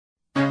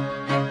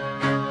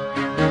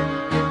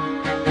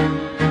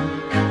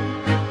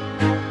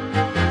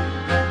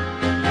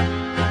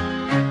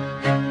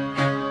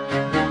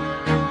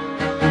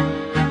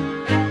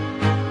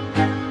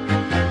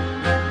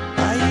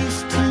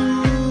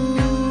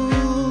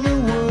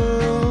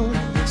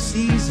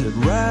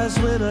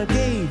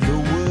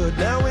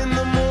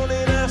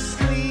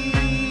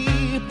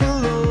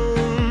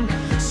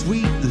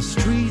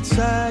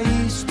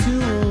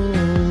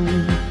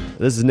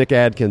This is Nick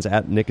Adkins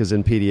at Nick is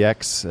in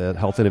PDX at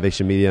Health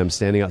Innovation Media. I'm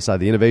standing outside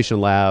the Innovation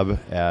Lab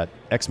at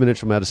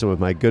Exponential Medicine with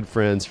my good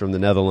friends from the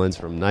Netherlands,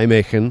 from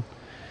Nijmegen,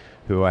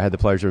 who I had the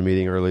pleasure of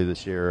meeting earlier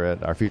this year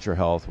at our Future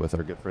Health with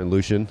our good friend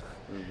Lucian.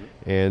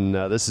 Mm-hmm. And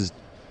this is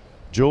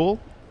Jules,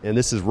 and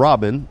this is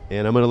Robin,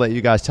 and I'm going to let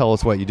you guys tell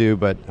us what you do,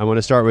 but I want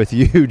to start with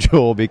you,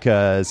 Jules,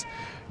 because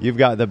you've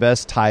got the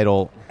best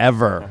title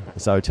ever.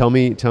 So tell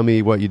me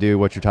what you do,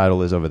 what your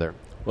title is over there.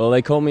 Well,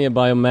 they call me a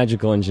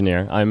biomedical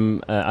engineer. I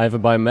have a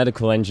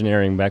biomedical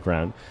engineering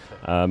background,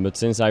 but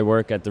since I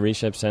work at the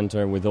REshape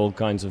Center with all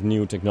kinds of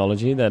new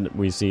technology that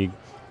we see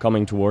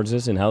coming towards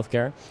us in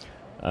healthcare,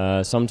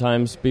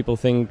 sometimes people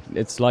think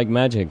it's like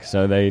magic,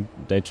 so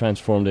they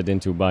transformed it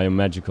into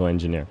biomedical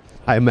engineer.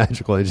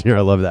 Biomedical engineer,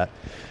 I love that.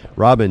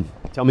 Robin,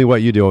 tell me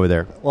what you do over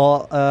there.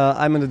 Well,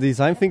 I'm a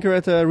design thinker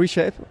at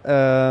REshape,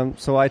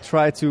 so I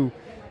try to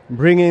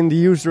bring in the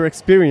user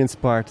experience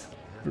part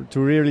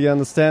to really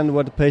understand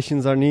what the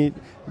patients need,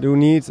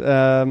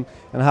 and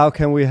how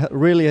can we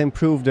really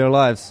improve their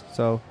lives.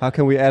 So how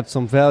can we add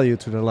some value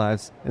to their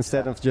lives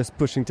instead of just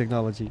pushing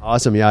technology.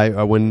 Awesome.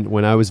 Yeah,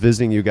 when I was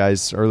visiting you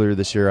guys earlier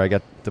this year, I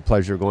got the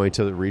pleasure of going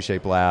to the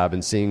REshape lab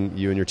and seeing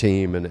you and your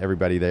team and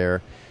everybody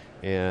there,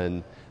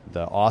 and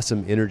the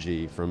awesome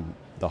energy from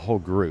the whole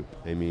group.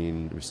 I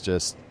mean, it was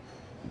just...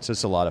 It's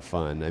just a lot of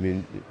fun. I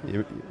mean,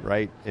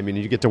 right? I mean,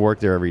 you get to work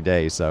there every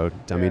day. So,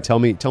 I mean, tell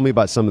me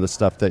about some of the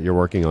stuff that you're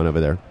working on over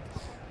there.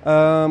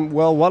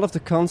 Well, one of the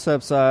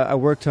concepts I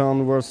worked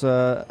on was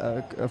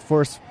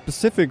for a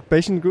specific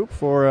patient group,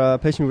 for a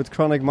patient with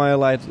chronic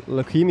myeloid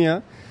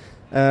leukemia.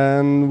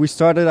 And we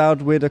started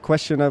out with a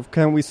question of,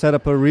 can we set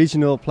up a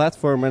regional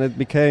platform? And it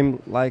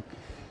became like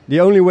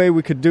the only way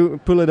we could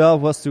pull it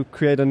off was to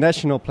create a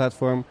national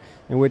platform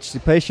in which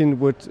the patient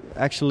would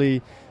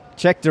actually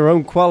check their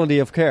own quality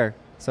of care.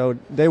 So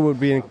they would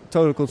be in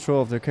total control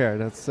of their care.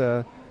 That's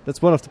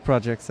one of the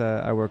projects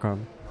I work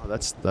on. Oh,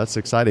 that's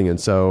exciting. And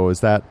so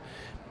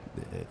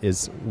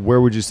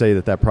where would you say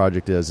that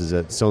project is? Is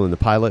it still in the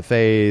pilot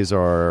phase,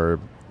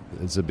 or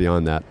is it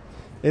beyond that?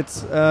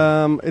 It's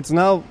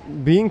now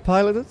being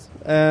piloted,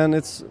 and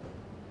it's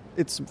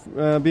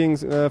being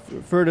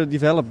further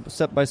developed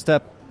step by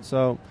step.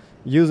 So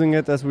using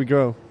it as we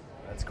grow.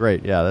 That's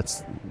great. Yeah,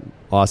 that's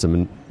awesome.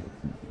 And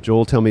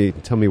Joel, tell me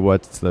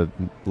what's the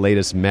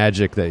latest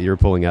magic that you're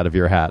pulling out of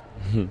your hat.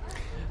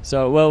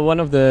 So, well, one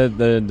of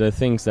the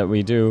things that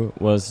we do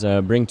was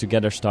bring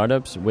together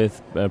startups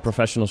with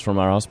professionals from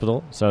our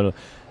hospital. So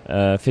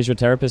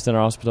physiotherapists in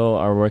our hospital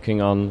are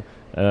working on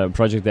a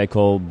project they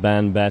call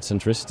bed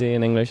centricity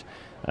in English.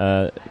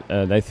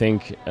 They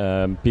think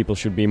people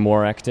should be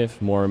more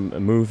active, more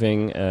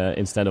moving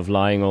instead of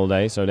lying all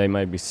day. So they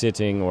might be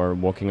sitting or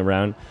walking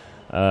around.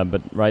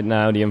 But right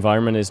now the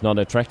environment is not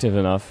attractive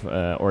enough,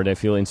 or they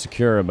feel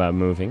insecure about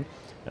moving.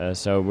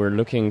 So we're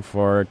looking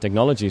for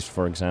technologies,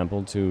 for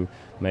example, to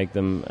make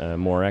them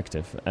more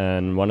active.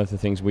 And one of the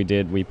things we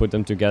did, we put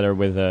them together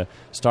with a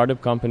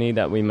startup company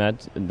that we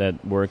met that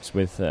works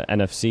with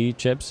NFC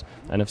chips,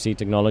 NFC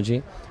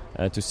technology,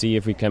 to see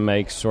if we can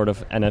make sort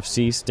of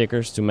NFC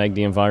stickers to make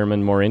the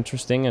environment more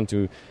interesting and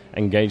to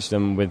engage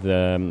them with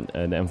the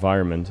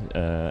environment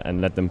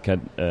and let them get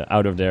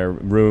out of their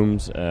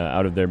rooms,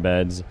 out of their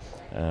beds,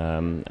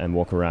 and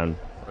walk around.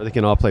 Or they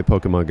can all play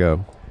Pokemon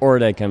Go. Or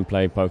they can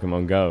play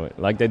Pokemon Go,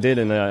 like they did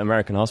in the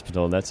American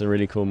Hospital. That's a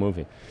really cool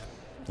movie.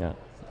 Yeah.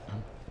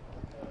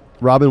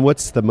 Robin,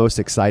 what's the most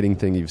exciting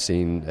thing you've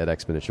seen at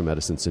Exponential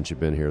Medicine since you've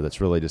been here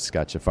that's really just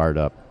got you fired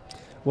up?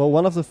 Well,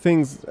 one of the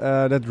things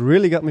that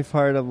really got me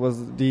fired up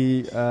was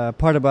the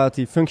part about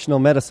the functional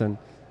medicine,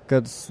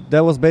 because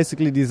that was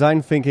basically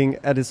design thinking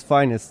at its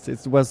finest.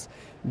 It was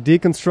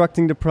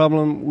deconstructing the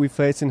problem we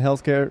face in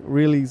healthcare,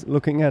 really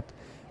looking at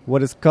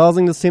what is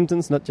causing the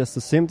symptoms, not just the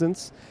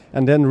symptoms,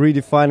 and then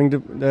redefining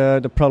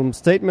the problem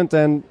statement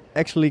and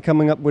actually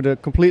coming up with a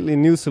completely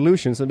new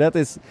solution. So that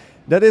is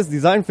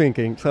design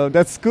thinking. So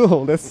that's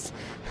cool. That's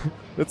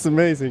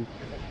amazing.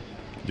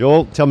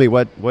 Joel, tell me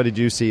what did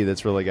you see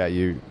that's really got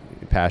you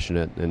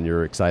passionate and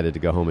you're excited to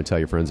go home and tell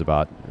your friends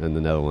about in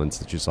the Netherlands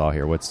that you saw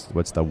here?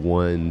 What's the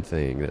one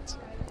thing that's...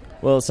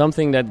 Well,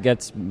 something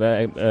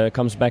that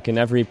comes back in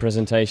every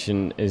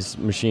presentation is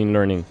machine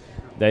learning.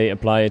 They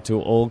apply it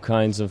to all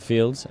kinds of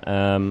fields,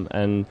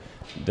 and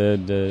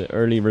the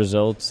early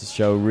results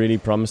show really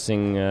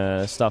promising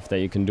stuff that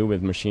you can do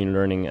with machine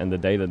learning and the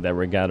data that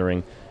we're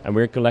gathering. And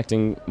we're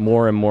collecting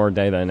more and more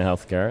data in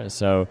healthcare,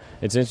 so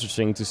it's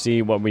interesting to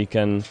see what we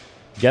can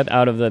get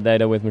out of the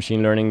data with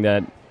machine learning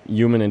that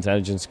human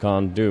intelligence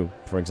can't do,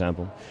 for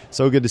example.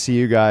 So good to see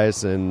you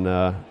guys, and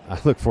I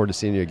look forward to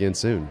seeing you again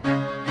soon.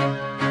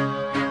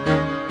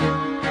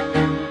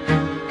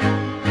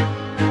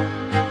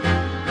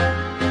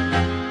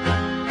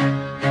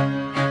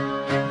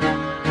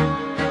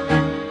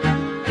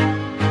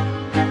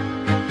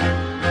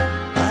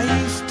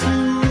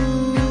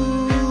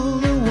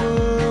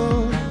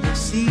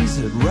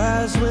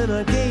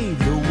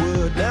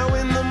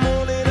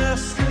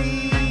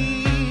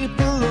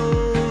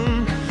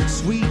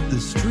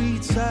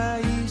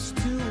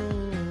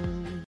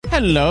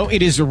 Hello,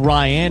 it is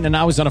Ryan, and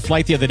I was on a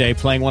flight the other day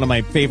playing one of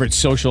my favorite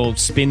social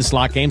spin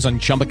slot games on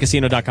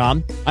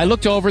ChumbaCasino.com. I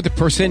looked over at the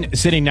person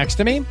sitting next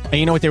to me, and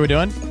you know what they were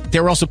doing?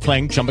 They were also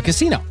playing Chumba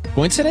Casino.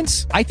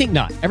 Coincidence? I think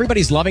not.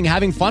 Everybody's loving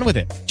having fun with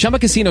it. Chumba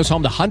Casino is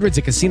home to hundreds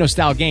of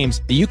casino-style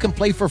games that you can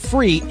play for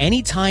free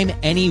anytime,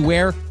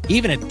 anywhere,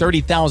 even at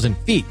 30,000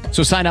 feet.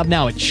 So sign up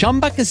now at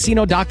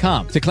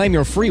ChumbaCasino.com to claim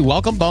your free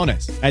welcome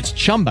bonus. That's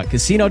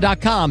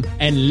ChumbaCasino.com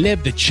and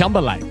live the Chumba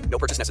life. No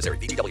purchase necessary.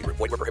 VGW. Void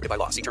where prohibited by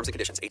law. See terms and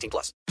conditions.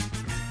 18+.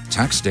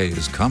 Tax day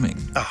is coming.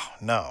 Oh,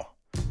 no.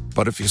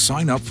 But if you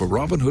sign up for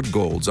Robinhood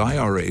Gold's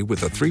IRA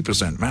with a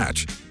 3%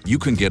 match, you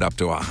can get up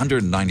to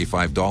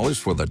 $195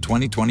 for the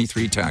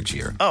 2023 tax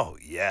year. Oh,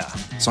 yeah.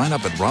 Sign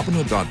up at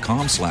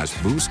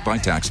Robinhood.com/boost by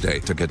tax day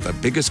to get the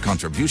biggest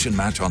contribution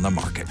match on the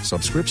market.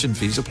 Subscription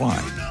fees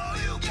apply.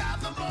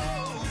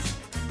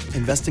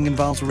 Investing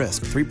involves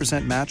risk.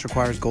 3% match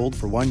requires gold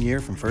for 1 year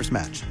from first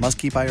match. Must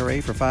keep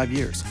IRA for 5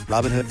 years.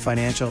 Robinhood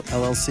Financial,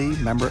 LLC,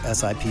 member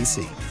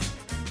SIPC.